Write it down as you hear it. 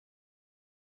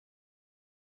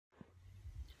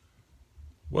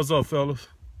What's up, fellas?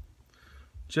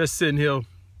 Just sitting here,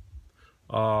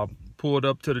 pulled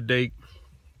up to the date,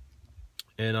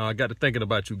 and I got to thinking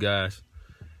about you guys.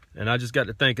 And I just got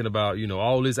to thinking about,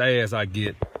 all this ass I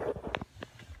get.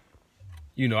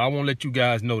 I want to let you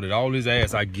guys know that all this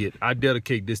ass I get, I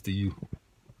dedicate this to you.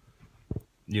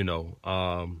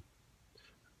 I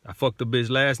fucked a bitch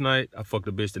last night. I fucked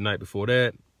a bitch the night before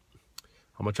that.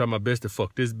 I'm going to try my best to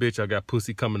fuck this bitch. I got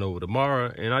pussy coming over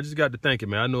tomorrow. And I just got to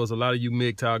thinking, man, I know there's a lot of you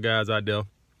MGTOW guys out there.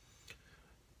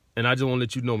 And I just want to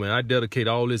let you know, man, I dedicate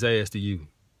all this ass to you.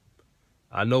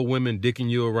 I know women dicking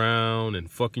you around and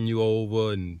fucking you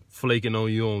over and flaking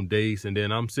on you on dates. And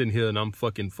then I'm sitting here and I'm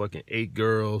fucking 8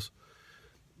 girls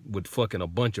with fucking a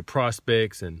bunch of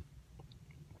prospects. And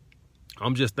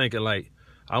I'm just thinking, like,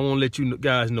 I want to let you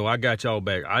guys know I got y'all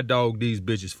back. I dog these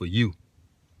bitches for you.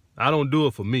 I don't do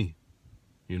it for me.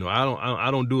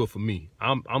 I don't do it for me.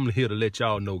 I'm here to let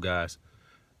y'all know, guys.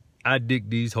 I dick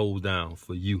these hoes down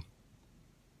for you.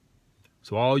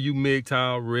 So all you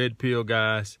MGTOW, red pill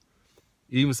guys,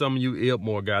 even some of you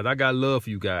Iltmore guys, I got love for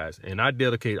you guys. And I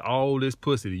dedicate all this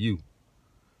pussy to you.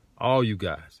 All you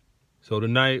guys. So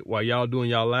tonight, while y'all doing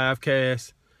y'all live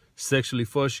cast, sexually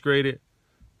frustrated,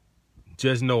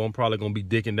 just know I'm probably going to be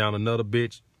dicking down another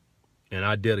bitch. And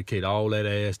I dedicate all that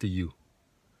ass to you.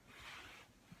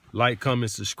 Like, comment,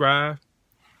 subscribe.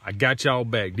 I got y'all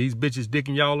back. These bitches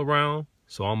dicking y'all around,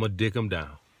 so I'm going to dick them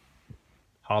down.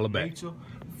 Holla back.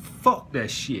 Fuck that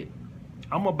shit.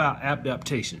 I'm about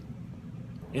adaptation.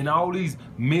 And all these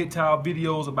MGTOW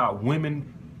videos about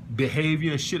women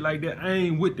behavior and shit like that, I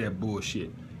ain't with that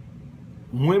bullshit.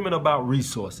 Women about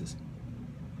resources.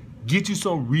 Get you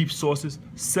some resources,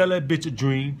 sell that bitch a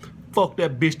dream, fuck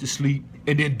that bitch to sleep,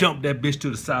 and then dump that bitch to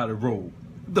the side of the road.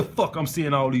 The fuck I'm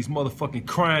seeing all these motherfucking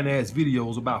crying ass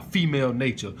videos about female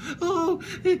nature. Oh,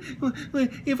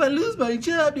 if I lose my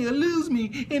job, they'll lose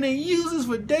me, and they use us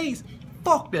for dates.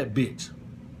 Fuck that bitch.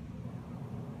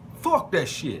 Fuck that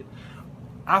shit.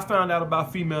 I found out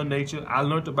about female nature. I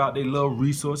learned about they love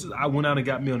resources. I went out and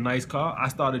got me a nice car. I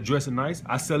started dressing nice.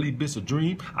 I sell these bitches a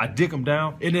dream. I dick them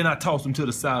down, and then I toss them to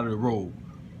the side of the road.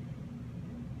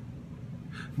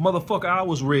 Motherfucker, I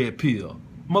was red pill.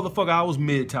 Motherfucker, I was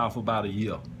MGTOW for about a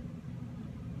year.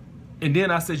 And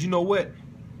then I said, you know what?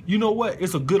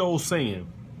 It's a good old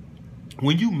saying.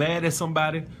 When you mad at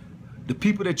somebody, the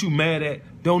people that you mad at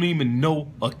don't even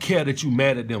know or care that you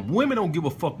mad at them. Women don't give a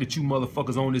fuck that you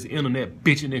motherfuckers on this internet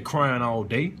bitching and crying all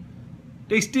day.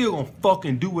 They still gonna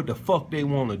fucking do what the fuck they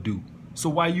wanna do. So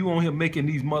while you on here making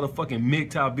these motherfucking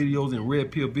MGTOW videos and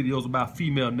red pill videos about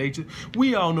female nature,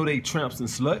 we all know they tramps and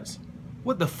sluts.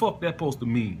 What the fuck that supposed to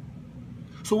mean?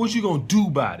 So what you gonna do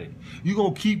about it? You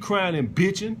gonna keep crying and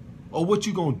bitching? Or what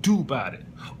you gonna do about it?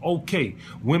 Okay,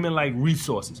 women like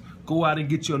resources. Go out and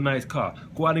get you a nice car.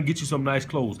 Go out and get you some nice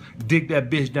clothes. Dig that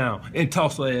bitch down and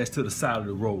toss her ass to the side of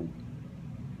the road.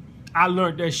 I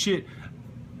learned that shit.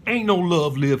 Ain't no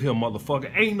love live here,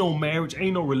 motherfucker. Ain't no marriage,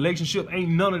 ain't no relationship,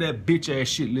 ain't none of that bitch ass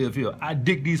shit live here. I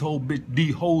dig these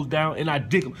hoes down and I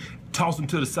dig them, toss them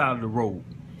to the side of the road.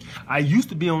 I used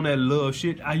to be on that love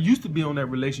shit. I used to be on that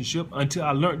relationship until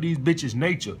I learned these bitches'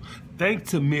 nature.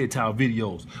 Thanks to MGTOW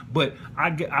videos. But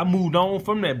I moved on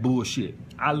from that bullshit.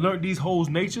 I learned these hoes'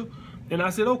 nature and I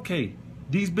said, okay,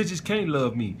 these bitches can't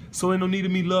love me. So ain't no need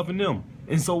of me loving them.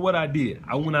 And so what I did,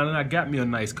 I went out and I got me a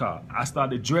nice car. I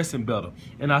started dressing better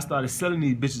and I started selling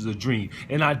these bitches a dream.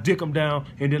 And I dick them down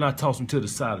and then I toss them to the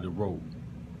side of the road.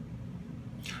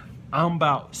 I'm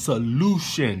about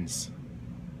solutions.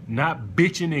 Not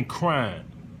bitching and crying.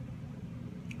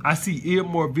 I see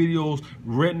Iltmore videos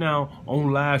right now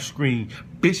on live screen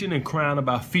bitching and crying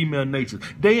about female nature.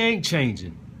 They ain't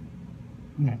changing.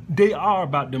 They are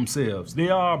about themselves. They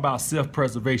are about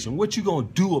self-preservation. What you gonna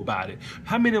do about it?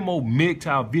 How many more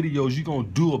MGTOW videos you gonna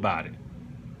do about it?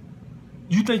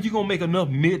 You think you gonna make enough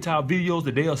MGTOW videos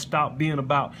that they'll stop being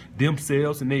about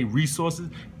themselves and their resources?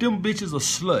 Them bitches are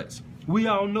sluts. We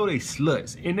all know they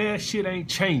sluts and that shit ain't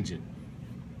changing.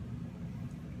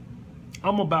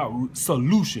 I'm about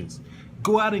solutions.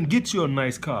 Go out and get you a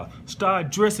nice car. Start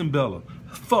dressing better.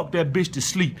 Fuck that bitch to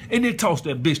sleep. And then toss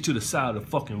that bitch to the side of the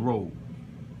fucking road.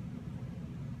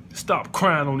 Stop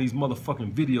crying on these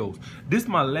motherfucking videos. This is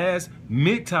my last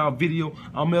MGTOW video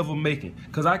I'm ever making.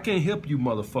 Because I can't help you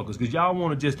motherfuckers. Because y'all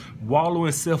want to just wallow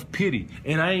in self-pity.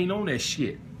 And I ain't on that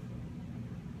shit.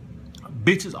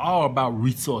 Bitches are about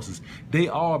resources. They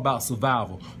are about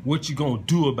survival. What you gonna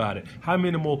do about it? How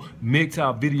many more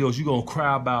MGTOW videos you gonna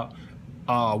cry about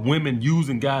women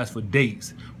using guys for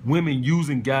dates? Women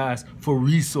using guys for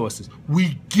resources.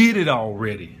 We get it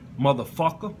already,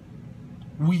 motherfucker.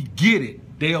 We get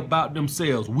it. They about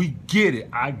themselves. We get it.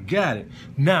 I got it.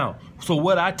 Now, so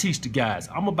what I teach the guys,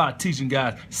 I'm about teaching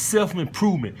guys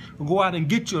self-improvement. Go out and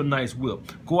get you a nice whip.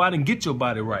 Go out and get your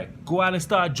body right. Go out and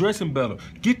start dressing better.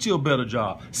 Get you a better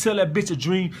job. Sell that bitch a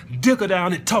dream. Dick her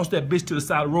down and toss that bitch to the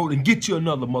side of the road and get you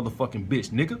another motherfucking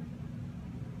bitch, nigga.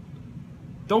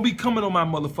 Don't be coming on my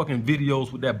motherfucking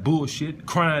videos with that bullshit,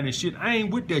 crying and shit. I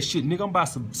ain't with that shit, nigga. I'm about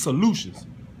some solutions.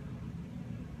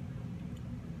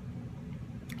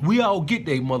 We all get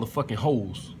they motherfucking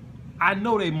hoes. I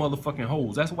know they motherfucking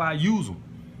hoes. That's why I use them.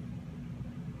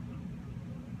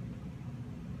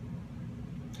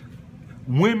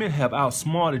 Women have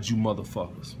outsmarted you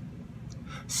motherfuckers.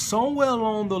 Somewhere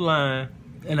along the line,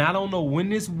 and I don't know when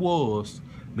this was,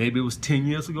 maybe it was 10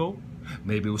 years ago,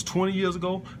 maybe it was 20 years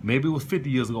ago, maybe it was 50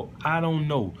 years ago, I don't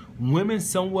know. Women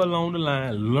somewhere along the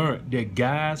line learned that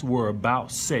guys were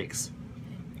about sex.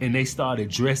 And they started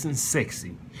dressing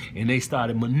sexy. And they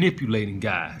started manipulating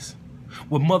guys.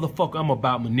 Well, motherfucker, I'm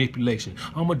about manipulation.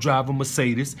 I'ma drive a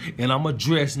Mercedes, and I'ma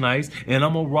dress nice, and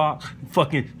I'ma rock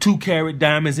fucking 2-carat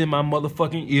diamonds in my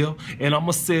motherfucking ear, and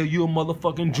I'ma sell you a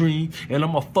motherfucking dream, and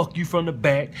I'ma fuck you from the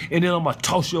back, and then I'ma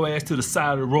toss your ass to the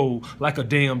side of the road like a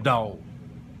damn dog.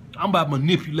 I'm about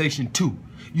manipulation too.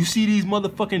 You see these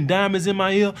motherfucking diamonds in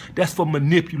my ear? That's for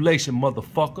manipulation,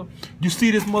 motherfucker. You see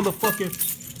this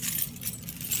motherfucking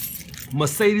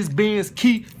Mercedes-Benz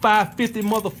Key 550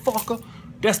 motherfucker?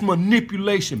 That's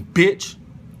manipulation, bitch.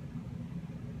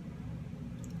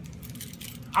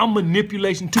 I'm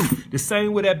manipulation too. The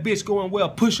same way that bitch going wear a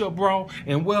push-up bra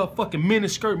and wear a fucking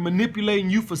miniskirt manipulating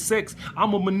you for sex.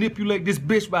 I'ma manipulate this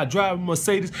bitch by driving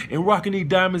Mercedes and rocking these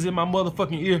diamonds in my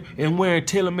motherfucking ear and wearing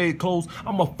tailor-made clothes.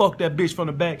 I'ma fuck that bitch from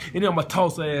the back and then I'ma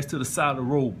toss her ass to the side of the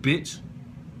road, bitch.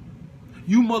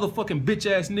 You motherfucking bitch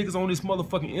ass niggas on this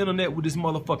motherfucking internet with this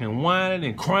motherfucking whining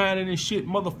and crying and shit,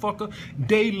 motherfucker.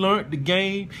 They learned the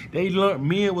game. They learned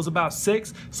men was about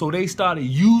sex, so they started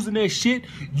using that shit.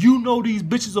 You know these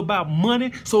bitches about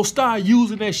money, so start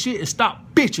using that shit and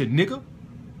stop bitching, nigga.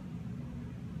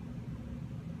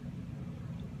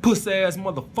 Pussy ass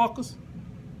motherfuckers.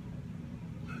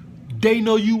 They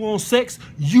know you want sex.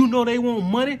 You know they want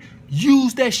money.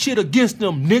 Use that shit against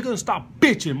them, nigga, and stop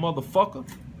bitching, motherfucker.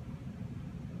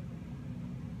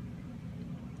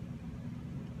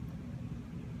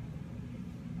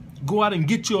 Go out and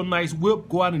get you a nice whip.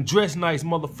 Go out and dress nice,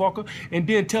 motherfucker. And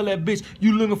then tell that bitch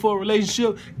you looking for a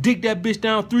relationship. Dig that bitch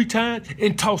down 3 times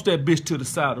and toss that bitch to the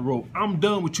side of the road. I'm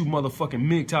done with you motherfucking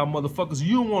MGTOW motherfuckers.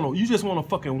 You just want to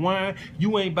fucking whine.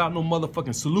 You ain't about no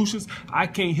motherfucking solutions. I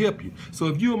can't help you. So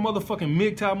if you a motherfucking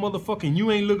MGTOW motherfucker and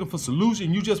you ain't looking for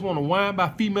solution, you just want to whine by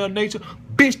female nature,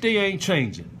 bitch, they ain't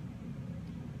changing.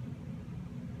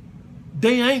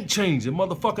 They ain't changing,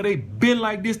 motherfucker. They been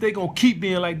like this. They gonna keep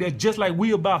being like that, just like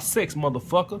we about sex,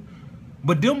 motherfucker.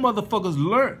 But them motherfuckers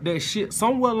learned that shit.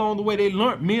 Somewhere along the way, they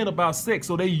learned men about sex,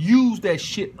 so they use that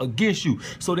shit against you.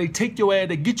 So they take your ass,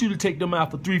 they get you to take them out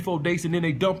for 3-4 dates, and then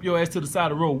they dump your ass to the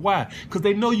side of the road. Why? Because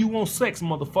they know you want sex,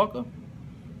 motherfucker.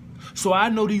 So I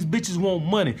know these bitches want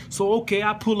money. So okay,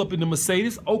 I pull up in the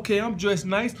Mercedes. Okay, I'm dressed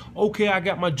nice. Okay, I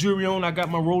got my jewelry on. I got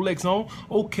my Rolex on.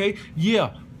 Okay,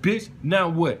 yeah. Bitch, now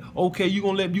what? Okay, you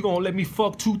gonna let me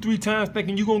fuck 2-3 times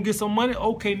thinking you gonna get some money?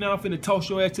 Okay, now I'm finna toss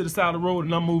your ass to the side of the road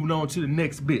and I'm moving on to the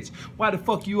next bitch. Why the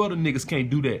fuck you other niggas can't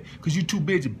do that? Cause you too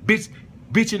busy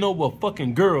bitching over a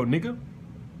fucking girl, nigga.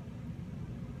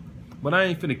 But I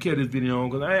ain't finna carry this video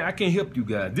on because I can't help you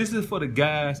guys. This is for the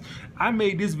guys. I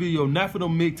made this video not for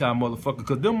them MGTOW motherfuckers,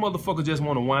 because them motherfuckers just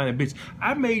want to whine and bitch.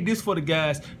 I made this for the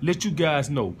guys, let you guys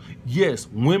know. Yes,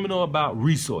 women are about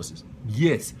resources.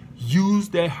 Yes, use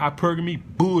that hypergamy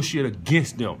bullshit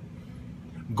against them.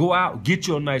 Go out, get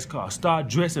your nice car, start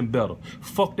dressing better.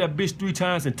 Fuck that bitch 3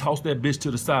 times and toss that bitch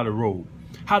to the side of the road.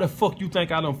 How the fuck you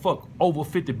think I done fucked over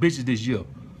 50 bitches this year?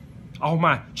 All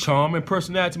my charming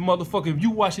personality, motherfucker. If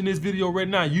you watching this video right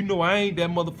now, you know I ain't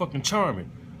that motherfucking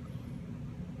charming.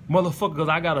 Motherfucker, cause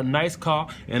I got a nice car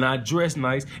and I dress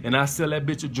nice and I sell that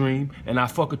bitch a dream and I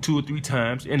fuck her 2 or 3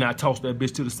 times and I toss that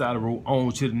bitch to the side of the road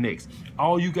on to the next.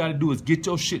 All you gotta do is get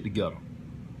your shit together.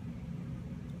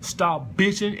 Stop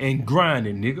bitching and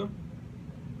grinding, nigga.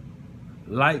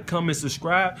 Like, comment,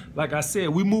 subscribe. Like I said,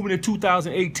 we moving in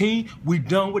 2018. We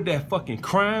done with that fucking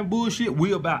crime bullshit.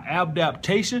 We about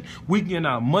adaptation. We getting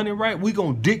our money right. We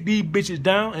gonna dick these bitches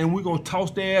down and we gonna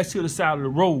toss their ass to the side of the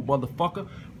road, motherfucker.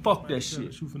 Fuck that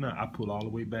shit. Shoot for now. I pull all the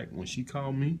way back. When she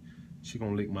call me, she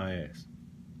gonna lick my ass.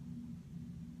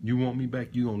 You want me back,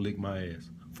 you gonna lick my ass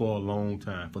for a long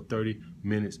time, for 30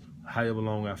 minutes, however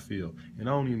long I feel. And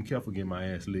I don't even care for getting my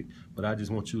ass licked, but I just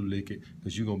want you to lick it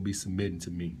because you're gonna be submitting to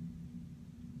me.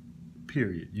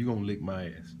 Period. You gonna lick my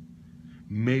ass.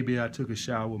 Maybe I took a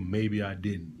shower, maybe I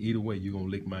didn't. Either way, you're gonna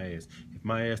lick my ass. If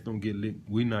my ass don't get licked,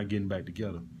 we're not getting back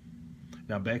together.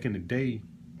 Now, back in the day,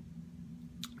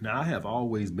 now I have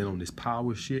always been on this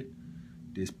power shit.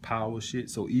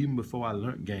 So even before I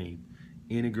learned game,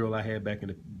 any girl I had back in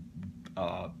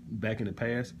the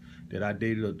past that I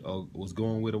dated or was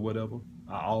going with or whatever,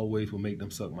 I always would make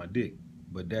them suck my dick.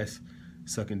 But that's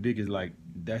sucking dick is like,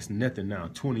 that's nothing now.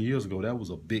 20 years ago, that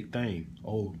was a big thing.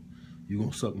 Oh, you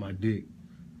gonna suck my dick?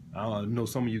 I know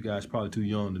some of you guys probably too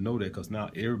young to know that, because now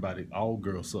all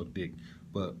girls suck dick.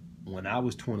 But when I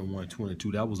was 21,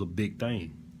 22, that was a big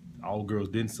thing. All girls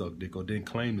didn't suck dick or didn't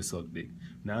claim to suck dick.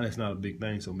 Now that's not a big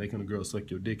thing, so making a girl suck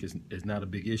your dick is not a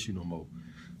big issue no more.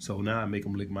 So now I make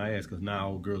them lick my ass, because now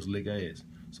all girls lick ass.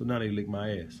 So now they lick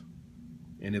my ass.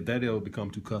 And if that ever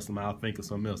become too custom, I'll think of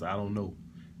something else. I don't know.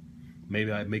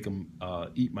 Maybe I make them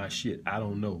eat my shit. I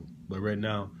don't know. But right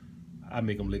now, I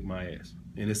make them lick my ass.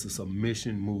 And it's a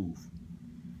submission move.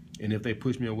 And if they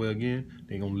push me away again,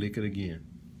 they gonna lick it again.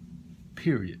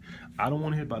 Period. I don't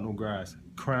want to hear about no guys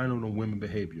crying on no women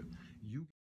behavior.